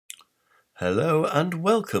Hello and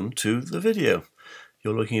welcome to the video.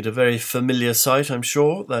 You're looking at a very familiar sight, I'm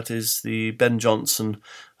sure. That is the Ben Jonson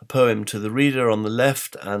poem To the Reader on the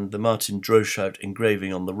left and the Martin Droeshout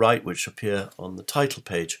engraving on the right, which appear on the title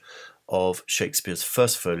page of Shakespeare's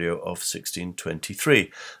first folio of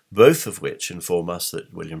 1623, both of which inform us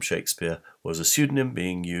that William Shakespeare was a pseudonym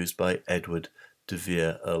being used by Edward de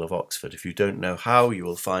Vere, Earl of Oxford. If you don't know how, you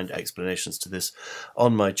will find explanations to this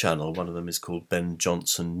on my channel. One of them is called Ben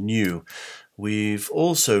Jonson Knew. We've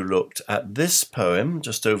also looked at this poem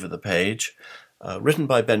just over the page, written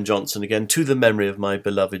by Ben Jonson, again to the memory of my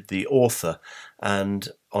beloved the author, and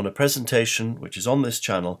on a presentation which is on this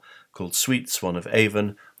channel called Sweet Swan of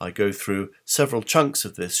Avon, I go through several chunks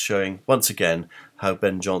of this showing once again how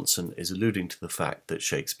Ben Jonson is alluding to the fact that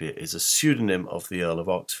Shakespeare is a pseudonym of the Earl of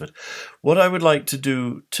Oxford. What I would like to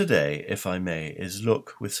do today, if I may, is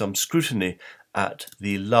look with some scrutiny at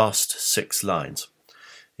the last 6 lines.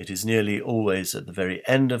 It is nearly always at the very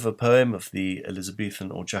end of a poem of the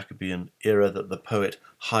Elizabethan or Jacobean era that the poet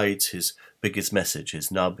hides his biggest message, his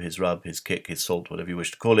nub, his rub, his kick, his salt, whatever you wish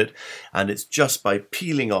to call it, and it's just by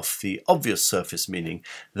peeling off the obvious surface meaning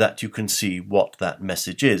that you can see what that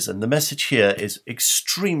message is. And the message here is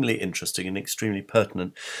extremely interesting and extremely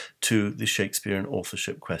pertinent to the Shakespearean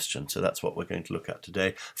authorship question. So that's what we're going to look at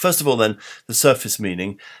today. First of all then, the surface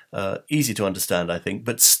meaning, easy to understand I think,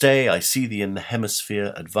 but stay, I see thee in the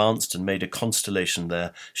hemisphere, advanced and made a constellation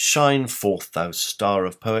there, shine forth thou star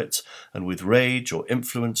of poets, and with rage or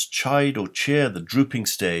influence chide or cheer the drooping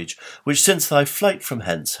stage, which since thy flight from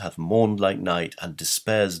hence hath mourned like night, and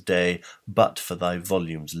despairs day but for thy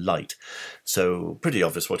volume's light. So pretty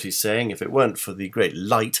obvious what he's saying. If it weren't for the great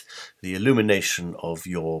light, the illumination of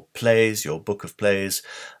your plays, your book of plays,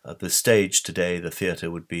 the stage today, the theatre,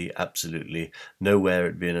 would be absolutely nowhere.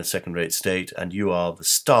 It'd be in a second-rate state, and you are the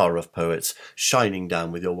star of poets, shining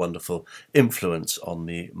down with your wonderful influence on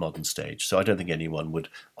the modern stage. So I don't think anyone would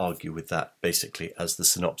argue with that, basically, as the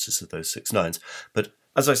synopsis of those 6 lines. But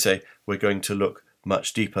as I say, we're going to look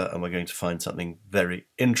much deeper and we're going to find something very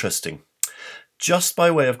interesting. Just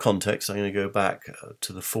by way of context, I'm going to go back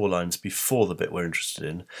to the 4 lines before the bit we're interested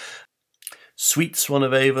in. Sweet Swan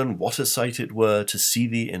of Avon, what a sight it were to see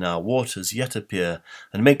thee in our waters yet appear,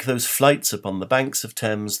 and make those flights upon the banks of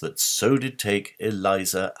Thames that so did take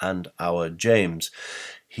Eliza and our James.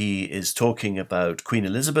 He is talking about Queen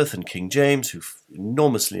Elizabeth and King James, who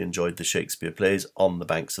enormously enjoyed the Shakespeare plays on the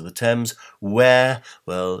banks of the Thames. Where?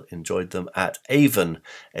 Well, enjoyed them at Avon.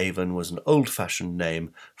 Avon was an old-fashioned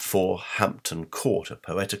name for Hampton Court, a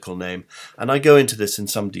poetical name. And I go into this in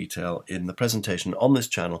some detail in the presentation on this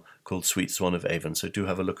channel called Sweet Swan of Avon, so do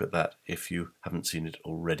have a look at that if you haven't seen it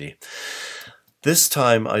already. This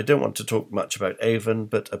time I don't want to talk much about Avon,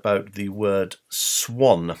 but about the word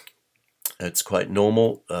swan. It's quite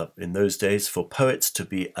normal in those days for poets to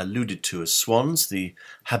be alluded to as swans. The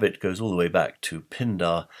habit goes all the way back to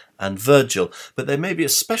Pindar and Virgil, but there may be a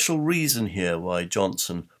special reason here why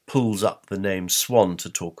Jonson pulls up the name Swan to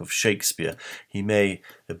talk of Shakespeare. He may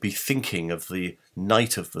be thinking of the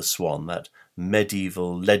Knight of the Swan, that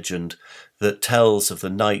medieval legend that tells of the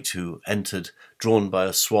knight who entered drawn by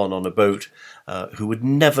a swan on a boat, who would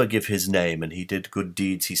never give his name, and he did good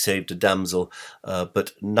deeds, he saved a damsel,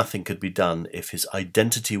 but nothing could be done if his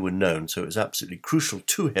identity were known, so it was absolutely crucial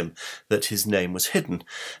to him that his name was hidden.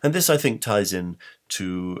 And this, I think, ties in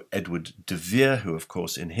to Edward de Vere, who of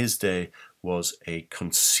course in his day was a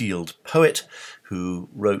concealed poet who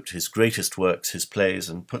wrote his greatest works, his plays,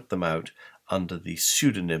 and put them out under the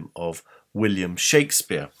pseudonym of William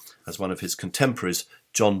Shakespeare. As one of his contemporaries,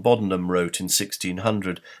 John Bodenham, wrote in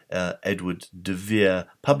 1600, Edward de Vere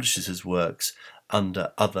publishes his works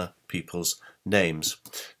under other people's names.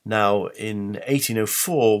 Now, in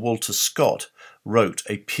 1804, Walter Scott wrote,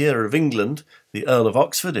 a peer of England, the Earl of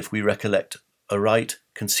Oxford, if we recollect aright,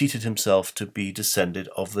 conceited himself to be descended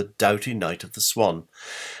of the doughty Knight of the Swan.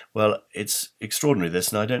 Well, it's extraordinary this,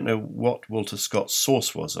 and I don't know what Walter Scott's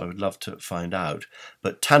source was. I would love to find out.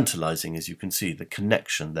 But tantalising, as you can see, the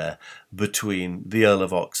connection there between the Earl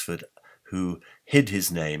of Oxford, who hid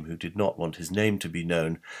his name, who did not want his name to be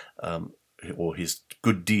known, or his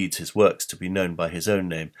good deeds, his works, to be known by his own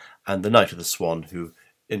name, and the Knight of the Swan, who,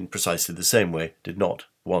 in precisely the same way, did not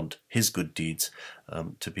want his good deeds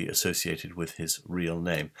to be associated with his real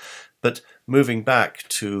name. But moving back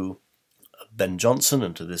to Ben Jonson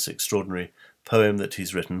and to this extraordinary poem that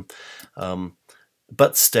he's written,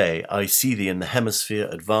 but stay, I see thee in the hemisphere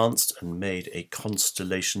advanced and made a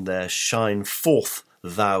constellation there, shine forth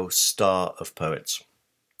thou star of poets.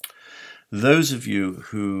 Those of you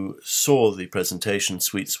who saw the presentation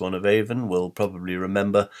Sweet Swan of Avon will probably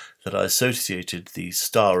remember that I associated the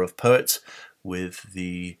Star of Poets with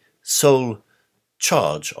the sole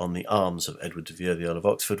charge on the arms of Edward de Vere, the Earl of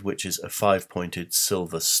Oxford, which is a 5-pointed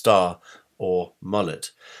silver star or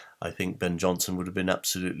mullet. I think Ben Jonson would have been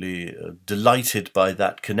absolutely delighted by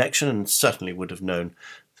that connection, and certainly would have known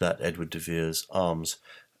that Edward de Vere's arms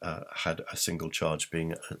had a single charge,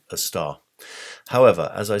 being a star.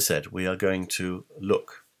 However, as I said, we are going to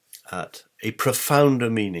look at a profounder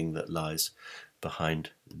meaning that lies behind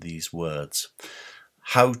these words.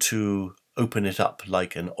 How to open it up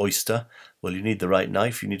like an oyster? Well, you need the right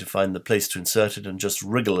knife, you need to find the place to insert it and just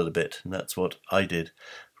wriggle it a bit, and that's what I did,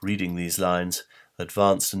 reading these lines.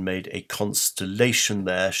 Advanced and made a constellation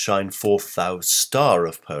there, shine forth thou star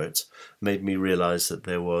of poets, made me realise that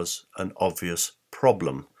there was an obvious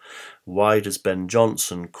problem. Why does Ben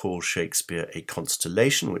Jonson call Shakespeare a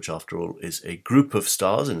constellation, which after all is a group of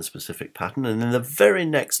stars in a specific pattern, and in the very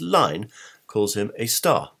next line calls him a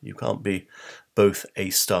star? You can't be both a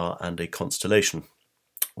star and a constellation.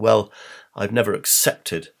 Well, I've never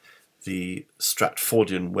accepted the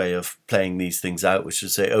Stratfordian way of playing these things out, which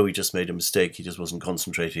is to say, oh, he just made a mistake, he just wasn't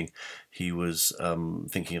concentrating, he was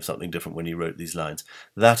thinking of something different when he wrote these lines.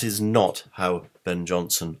 That is not how Ben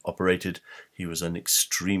Jonson operated. He was an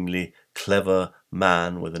extremely clever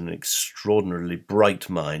man with an extraordinarily bright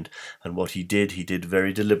mind, and what he did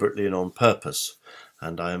very deliberately and on purpose.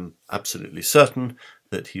 And I am absolutely certain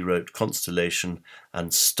that he wrote constellation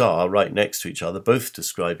and star right next to each other, both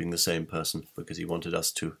describing the same person, because he wanted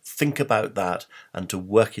us to think about that and to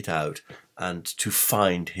work it out and to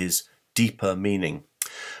find his deeper meaning.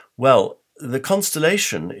 Well, the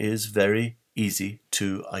constellation is very easy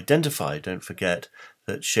to identify. Don't forget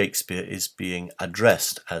that Shakespeare is being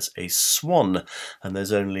addressed as a swan, and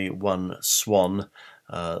there's only one swan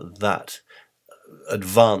that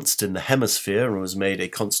advanced in the hemisphere and was made a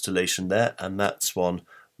constellation there, and that swan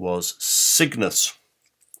was Cygnus.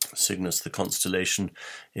 Cygnus, the constellation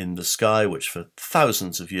in the sky, which for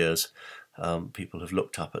thousands of years people have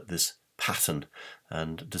looked up at this pattern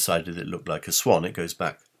and decided it looked like a swan. It goes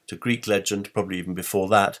back to Greek legend, probably even before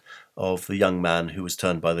that, of the young man who was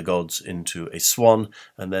turned by the gods into a swan,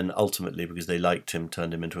 and then ultimately, because they liked him,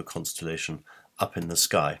 turned him into a constellation up in the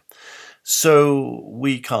sky. So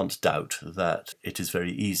we can't doubt that it is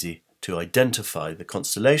very easy to identify the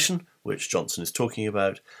constellation which Jonson is talking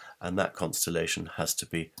about, and that constellation has to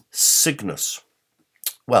be Cygnus.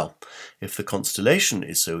 Well, if the constellation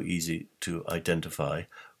is so easy to identify,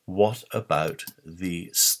 what about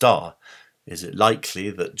the star? Is it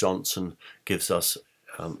likely that Jonson gives us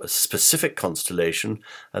a specific constellation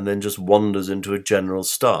and then just wanders into a general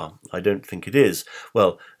star? I don't think it is.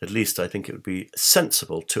 Well, at least I think it would be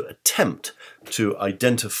sensible to attempt to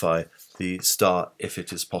identify the star if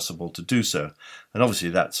it is possible to do so. And obviously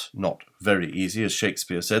that's not very easy. As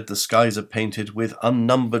Shakespeare said, the skies are painted with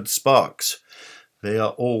unnumbered sparks. They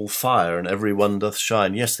are all fire and every one doth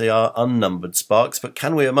shine. Yes, they are unnumbered sparks, but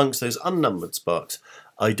can we amongst those unnumbered sparks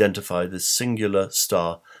identify the singular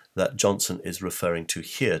star that Jonson is referring to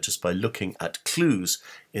here, just by looking at clues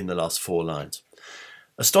in the last 4 lines?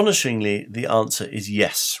 Astonishingly, the answer is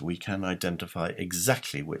yes. We can identify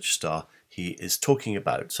exactly which star he is talking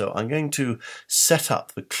about. So I'm going to set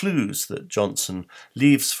up the clues that Jonson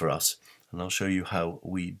leaves for us, and I'll show you how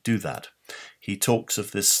we do that. He talks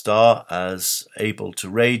of this star as able to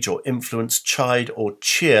rage or influence, chide or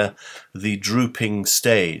cheer the drooping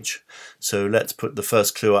stage. So let's put the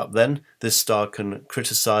first clue up then. This star can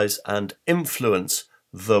criticize and influence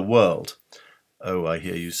the world. Oh, I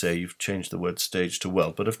hear you say you've changed the word stage to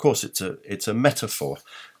world, but of course it's a metaphor.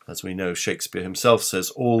 As we know, Shakespeare himself says,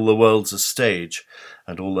 all the world's a stage,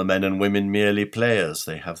 and all the men and women merely players.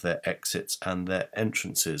 They have their exits and their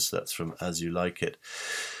entrances. That's from As You Like It.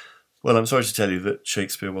 Well, I'm sorry to tell you that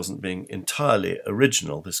Shakespeare wasn't being entirely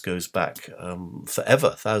original. This goes back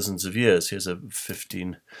forever, thousands of years. Here's a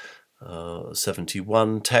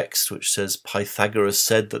 1571 text which says, Pythagoras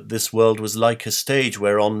said that this world was like a stage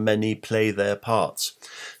whereon many play their parts.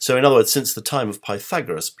 So in other words, since the time of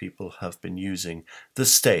Pythagoras, people have been using the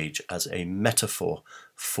stage as a metaphor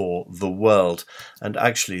for the world. And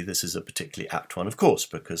actually this is a particularly apt one, of course,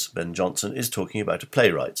 because Ben Jonson is talking about a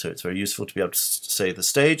playwright. So it's very useful to be able to say the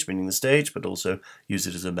stage, meaning the stage, but also use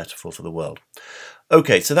it as a metaphor for the world.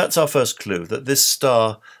 Okay, so that's our first clue, that this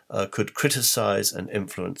star could criticize and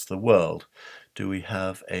influence the world. Do we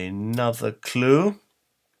have another clue?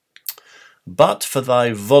 But for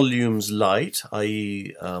thy volume's light,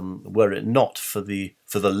 i.e., were it not for the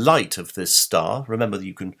light of this star. Remember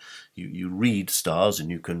that you read stars and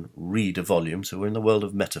you can read a volume. So we're in the world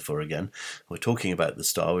of metaphor again. We're talking about the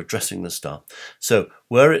star. We're addressing the star. So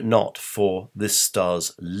were it not for this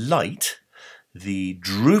star's light, the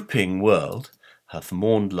drooping world hath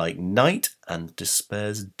mourned like night and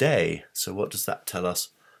despairs day. So what does that tell us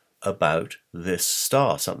about this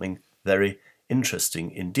star? Something very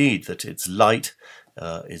interesting indeed, that its light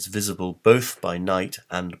is visible both by night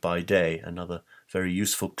and by day. Another very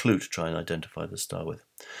useful clue to try and identify the star with.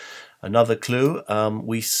 Another clue,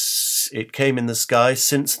 it came in the sky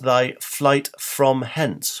since thy flight from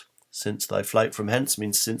hence. Since thy flight from hence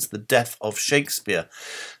means since the death of Shakespeare,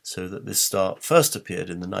 so that this star first appeared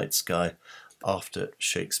in the night sky after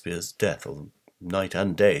Shakespeare's death, or night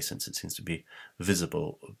and day, since it seems to be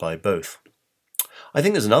visible by both. I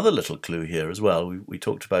think there's another little clue here as well. We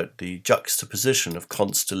talked about the juxtaposition of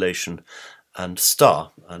constellation and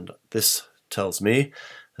star, and this tells me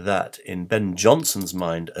that in Ben Jonson's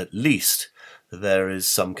mind at least there is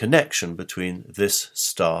some connection between this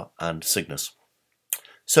star and Cygnus.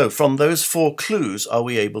 So from those 4 clues are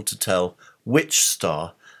we able to tell which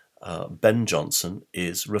star Ben Jonson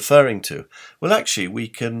is referring to? Well, actually, we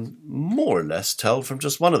can more or less tell from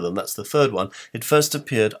just one of them. That's the third one. It first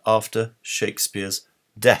appeared after Shakespeare's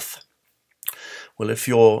death. Well, if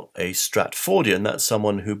you're a Stratfordian, that's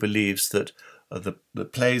someone who believes that the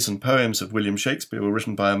plays and poems of William Shakespeare were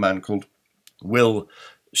written by a man called Will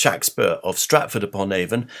Shakespeare of Stratford upon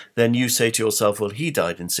Avon, then you say to yourself, well, he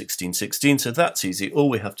died in 1616, so that's easy. All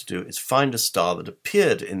we have to do is find a star that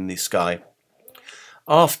appeared in the sky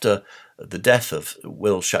after the death of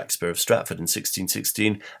Will Shakespeare of Stratford in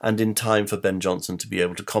 1616, and in time for Ben Jonson to be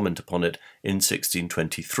able to comment upon it in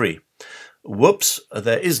 1623. Whoops,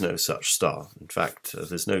 there is no such star. In fact,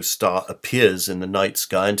 there's no star appears in the night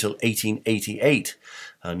sky until 1888,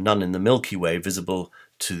 none in the Milky Way visible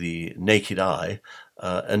to the naked eye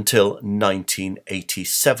until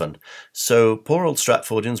 1987. So poor old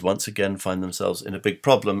Stratfordians once again find themselves in a big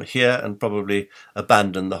problem here and probably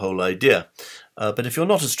abandon the whole idea. But if you're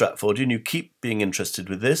not a Stratfordian, you keep being interested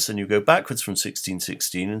with this and you go backwards from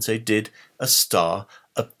 1616 and say, did a star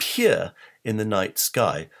appear in the night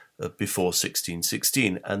sky before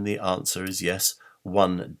 1616? And the answer is yes,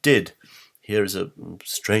 one did. Here is a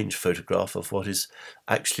strange photograph of what is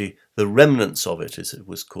actually the remnants of it. It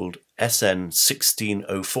was called SN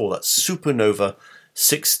 1604. That's Supernova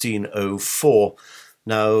 1604.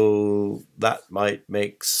 Now, that might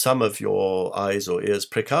make some of your eyes or ears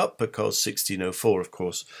prick up, because 1604, of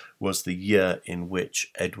course, was the year in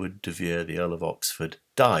which Edward de Vere, the Earl of Oxford,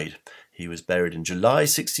 died. He was buried in July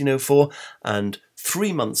 1604, and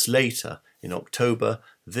 3 months later, in October,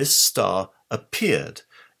 this star appeared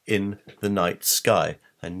in the night sky,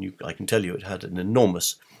 and I can tell you it had an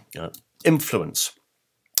enormous influence.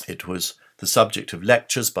 It was the subject of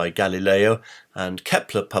lectures by Galileo, and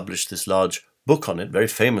Kepler published this large book on it, very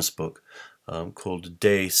famous book, called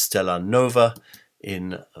De Stella Nova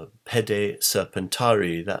in Pede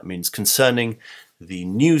Serpentarii. That means concerning the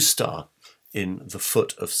new star in the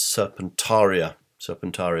foot of Serpentaria,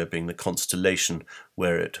 Serpentaria being the constellation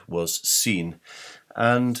where it was seen.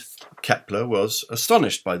 And Kepler was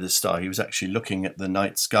astonished by this star. He was actually looking at the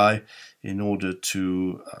night sky in order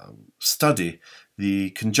to study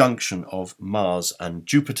the conjunction of Mars and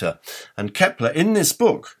Jupiter. And Kepler, in this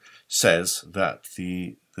book, says that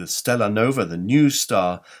the Stella Nova, the new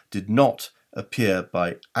star, did not appear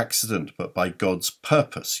by accident, but by God's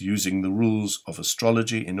purpose, using the rules of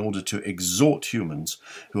astrology in order to exhort humans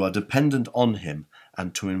who are dependent on him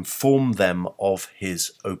and to inform them of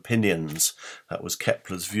his opinions. That was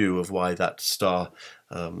Kepler's view of why that star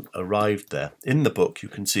arrived there. In the book, you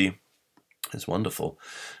can see this wonderful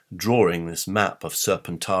drawing, this map of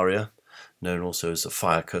Serpentaria, known also as the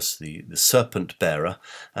Fiacus, the serpent bearer,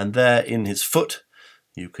 and there in his foot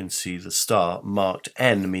you can see the star marked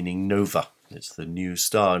N, meaning nova. It's the new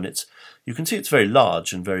star, and you can see it's very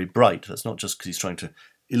large and very bright. That's not just because he's trying to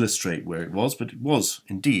illustrate where it was, but it was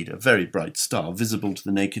indeed a very bright star, visible to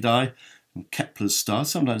the naked eye. And Kepler's star,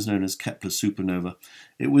 sometimes known as Kepler supernova,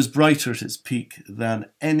 it was brighter at its peak than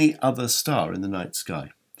any other star in the night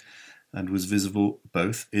sky, and was visible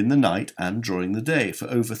both in the night and during the day for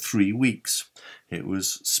over 3 weeks. It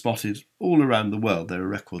was spotted all around the world. There are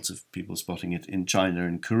records of people spotting it in China,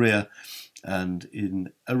 in Korea, and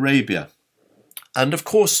in Arabia. And of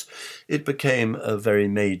course, it became a very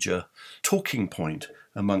major talking point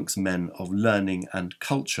amongst men of learning and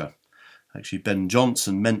culture. Actually, Ben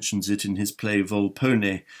Jonson mentions it in his play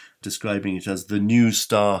Volpone, describing it as the new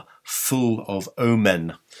star full of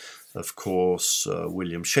omen. of course,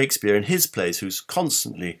 William Shakespeare in his plays, who's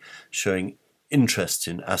constantly showing interest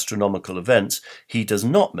in astronomical events. He does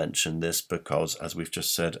not mention this because, as we've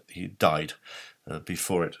just said, he died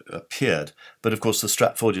before it appeared. But of course the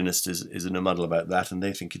Stratfordianist is in a muddle about that, and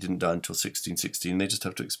they think he didn't die until 1616. They just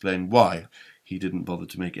have to explain why he didn't bother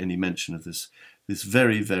to make any mention of this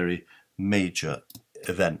very, very major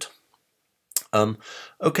event.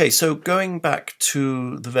 Okay, so going back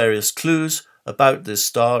to the various clues about this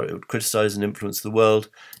star, it would criticize and influence the world.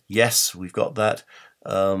 Yes, we've got that.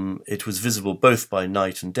 It was visible both by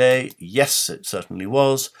night and day. Yes, it certainly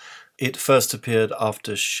was. It first appeared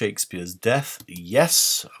after Shakespeare's death.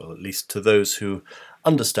 Yes, or at least to those who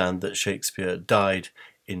understand that Shakespeare died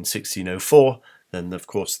in 1604. Then, of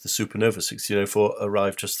course, the supernova 1604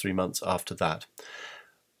 arrived just 3 months after that.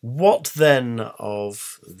 What then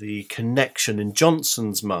of the connection in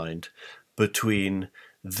Jonson's mind between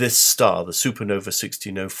this star, the supernova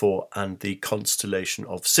 1604, and the constellation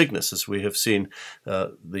of Cygnus? As we have seen,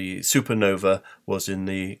 the supernova was in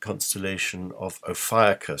the constellation of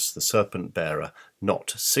Ophiuchus, the serpent bearer,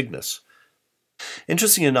 not Cygnus.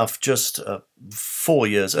 Interesting enough, just 4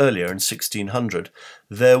 years earlier, in 1600,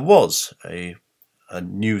 there was a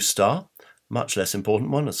new star, much less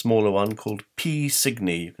important one, a smaller one called P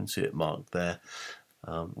Cygni. You can see it marked there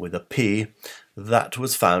with a P. That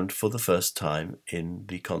was found for the first time in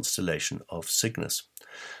the constellation of Cygnus.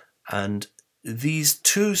 And these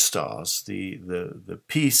two stars, the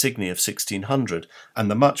P Cygni of 1600 and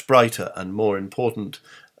the much brighter and more important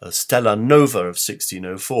stellar nova of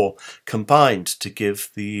 1604, combined to give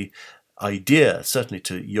the idea, certainly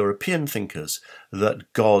to European thinkers,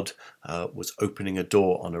 that God was opening a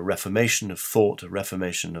door on a reformation of thought, a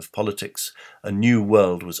reformation of politics. A new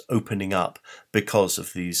world was opening up because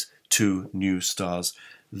of these two new stars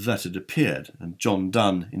that had appeared. And John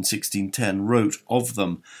Donne in 1610 wrote of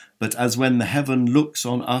them, "But as when the heaven looks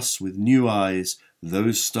on us with new eyes,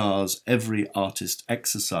 those stars every artist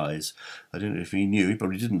exercise." I don't know if he knew, he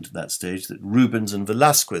probably didn't at that stage, that Rubens and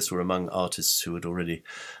Velasquez were among artists who had already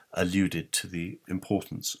alluded to the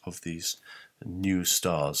importance of these new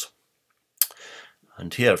stars.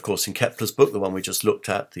 And here, of course, in Kepler's book, the one we just looked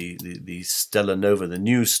at, the stellar nova, the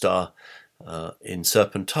new star in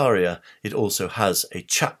Serpentaria, it also has a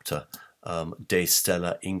chapter, De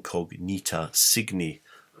Stella Incognita Cygni,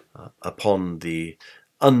 upon the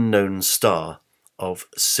unknown star of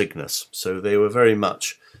Cygnus. So they were very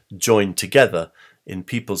much joined together in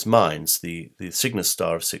people's minds, the Cygnus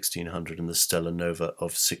star of 1600 and the stellar nova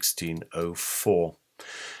of 1604.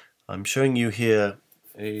 I'm showing you here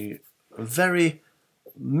a very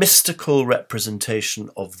mystical representation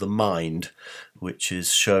of the mind, which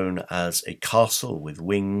is shown as a castle with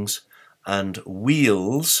wings and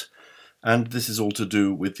wheels. And this is all to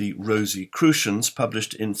do with the Rosicrucians,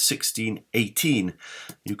 published in 1618.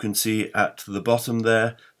 You can see at the bottom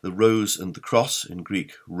there the rose and the cross, in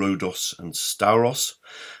Greek rhodos and stauros.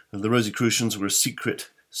 And the Rosicrucians were a secret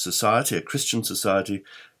society, a Christian society,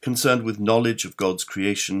 concerned with knowledge of God's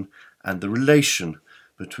creation and the relation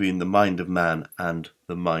between the mind of man and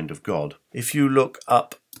the mind of God. If you look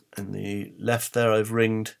up in the left there, I've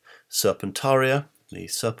ringed Serpentaria, the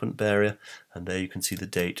serpent bearer, and there you can see the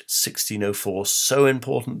date 1604. So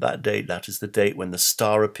important, that date. That is the date when the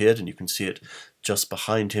star appeared, and you can see it just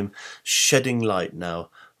behind him, shedding light now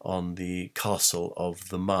on the castle of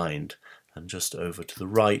the mind. And just over to the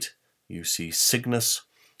right you see Cygnus,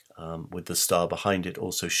 with the star behind it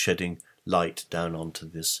also shedding light down onto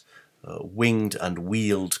this winged and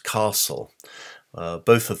wheeled castle.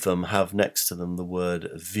 Both of them have next to them the word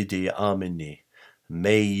Vide Amini,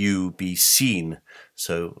 may you be seen.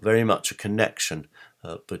 So very much a connection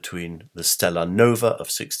between the stellar nova of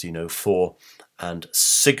 1604 and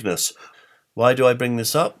Cygnus. Why do I bring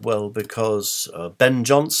this up? Well, because Ben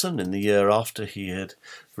Jonson, in the year after he had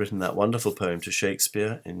written that wonderful poem to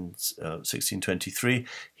Shakespeare in 1623,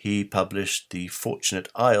 he published The Fortunate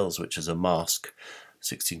Isles, which is a masque,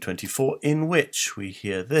 1624, in which we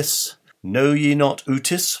hear this: "Know ye not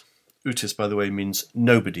Utis?" Utis, by the way, means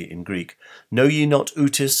nobody in Greek. "Know ye not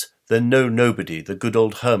Utis? Then know nobody, the good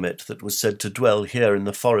old hermit that was said to dwell here in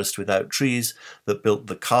the forest without trees, that built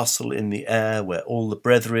the castle in the air where all the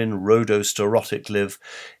brethren rhodostaurotic live.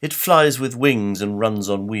 It flies with wings and runs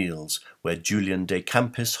on wheels, where Julian de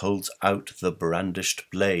Campis holds out the brandished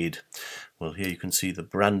blade." Well, here you can see the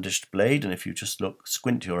brandished blade, and if you just look,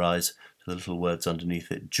 squint your eyes to the little words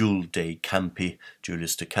underneath it, Jul de Campi,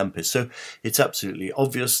 Julius de Campis. So it's absolutely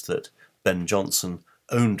obvious that Ben Jonson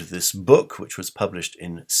owned this book, which was published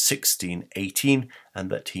in 1618, and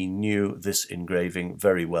that he knew this engraving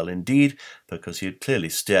very well indeed, because he had clearly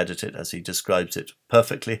stared at it as he describes it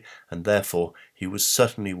perfectly, and therefore he was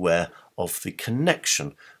certainly aware of the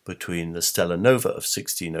connection between the stellar nova of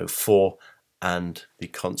 1604 and the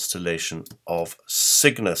constellation of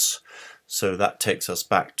Cygnus. So that takes us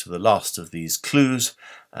back to the last of these clues.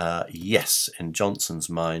 Yes, in Jonson's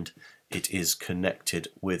mind, it is connected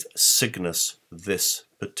with Cygnus, this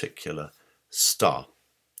particular star.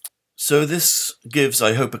 So this gives,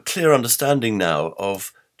 I hope, a clear understanding now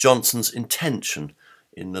of Jonson's intention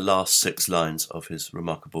in the last 6 lines of his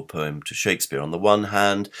remarkable poem to Shakespeare. On the one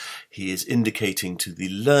hand, he is indicating to the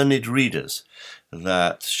learned readers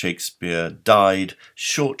that Shakespeare died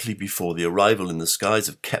shortly before the arrival in the skies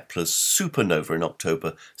of Kepler's supernova in October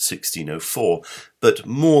 1604. But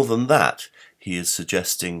more than that, he is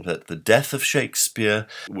suggesting that the death of Shakespeare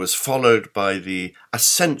was followed by the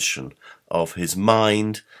ascension of his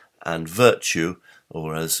mind and virtue,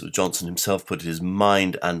 or as Jonson himself put it, his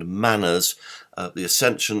mind and manners, the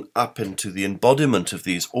ascension up into the embodiment of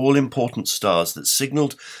these all-important stars that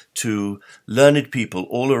signalled to learned people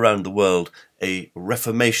all around the world a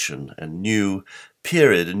reformation, a new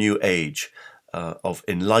period, a new age of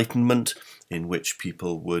enlightenment, in which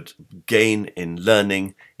people would gain in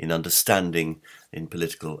learning, in understanding, in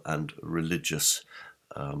political and religious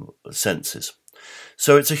senses.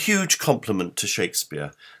 So it's a huge compliment to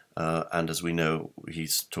Shakespeare, and as we know,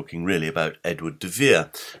 he's talking really about Edward de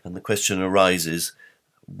Vere, and the question arises,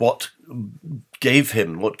 what gave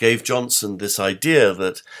Jonson this idea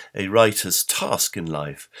that a writer's task in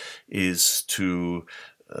life is to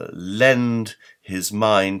lend his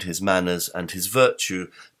mind, his manners, and his virtue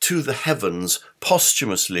to the heavens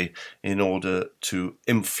posthumously in order to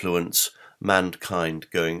influence mankind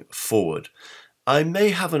going forward? I may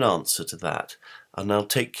have an answer to that, and I'll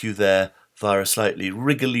take you there via a slightly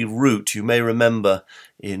wriggly route. You may remember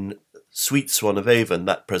in Sweet Swan of Avon,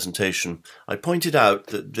 that presentation, I pointed out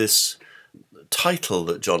that this title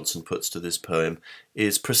that Jonson puts to this poem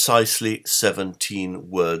is precisely 17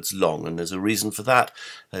 words long, and there's a reason for that.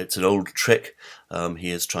 It's an old trick. He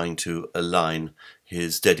is trying to align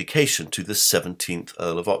his dedication to the 17th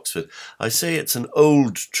Earl of Oxford. I say it's an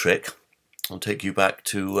old trick. I'll take you back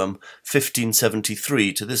to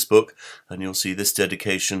 1573 to this book, and you'll see this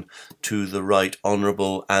dedication to the Right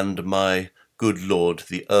Honourable and my good Lord,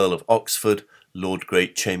 the Earl of Oxford, Lord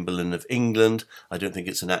Great Chamberlain of England. I don't think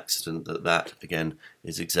it's an accident that that, again,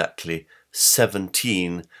 is exactly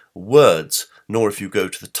 17 words, nor if you go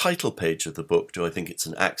to the title page of the book do I think it's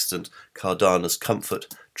an accident. Cardana's Comfort,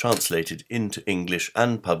 translated into English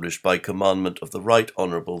and published by commandment of the Right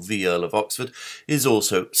Honourable the Earl of Oxford, is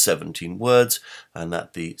also 17 words, and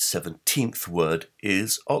that the 17th word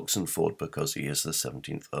is Oxenford, because he is the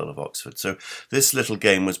 17th Earl of Oxford. So this little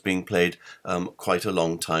game was being played quite a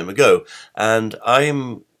long time ago, and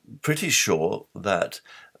I'm pretty sure that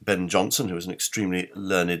Ben Jonson, who was an extremely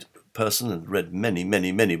learned person and read many,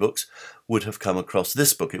 many, many books, would have come across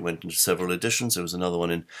this book. It went into several editions. There was another one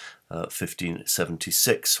in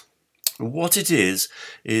 1576. What it is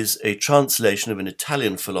a translation of an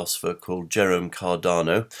Italian philosopher called Jerome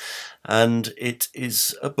Cardano, and it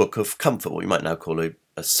is a book of comfort, what you might now call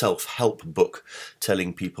a self-help book,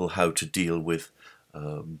 telling people how to deal with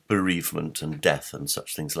bereavement and death and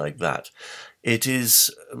such things like that. It is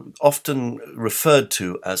often referred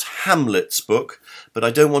to as Hamlet's book, but I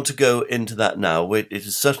don't want to go into that now. It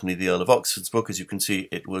is certainly the Earl of Oxford's book. As you can see,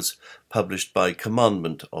 it was published by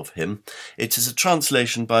commandment of him. It is a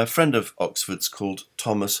translation by a friend of Oxford's called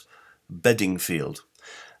Thomas Bedingfield,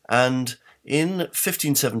 and in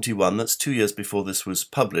 1571, that's 2 years before this was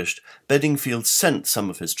published, Bedingfield sent some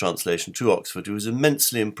of his translation to Oxford, who was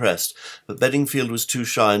immensely impressed, but Bedingfield was too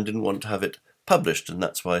shy and didn't want to have it published, and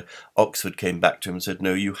that's why Oxford came back to him and said,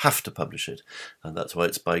 no, you have to publish it, and that's why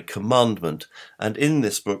it's by commandment. And in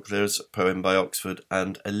this book there's a poem by Oxford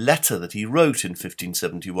and a letter that he wrote in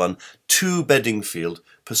 1571 to Bedingfield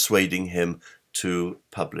persuading him to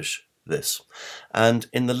publish this. And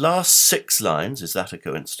in the last 6 lines, is that a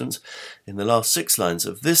coincidence? In the last 6 lines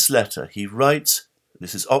of this letter, he writes,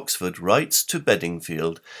 this is Oxford, writes to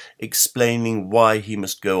Bedingfield, explaining why he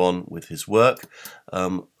must go on with his work,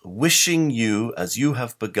 wishing you, as you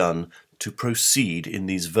have begun, to proceed in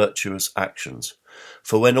these virtuous actions.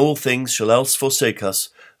 For when all things shall else forsake us,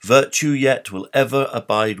 virtue yet will ever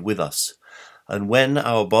abide with us. And when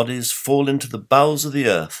our bodies fall into the bowels of the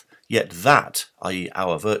earth, yet that, i.e.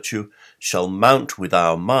 our virtue, shall mount with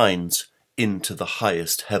our minds into the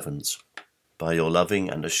highest heavens. By your loving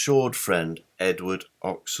and assured friend, Edward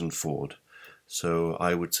Oxenford. So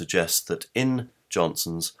I would suggest that in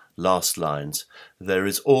Jonson's last lines, there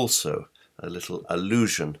is also a little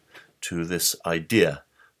allusion to this idea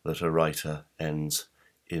that a writer ends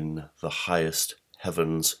in the highest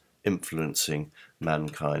heavens, influencing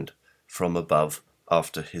mankind from above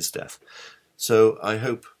after his death. So I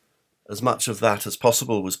hope as much of that as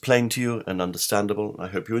possible was plain to you and understandable. I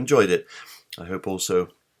hope you enjoyed it. I hope also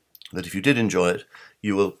that if you did enjoy it,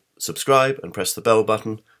 you will subscribe and press the bell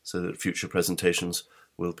button so that future presentations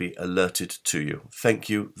will be alerted to you. Thank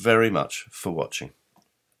you very much for watching.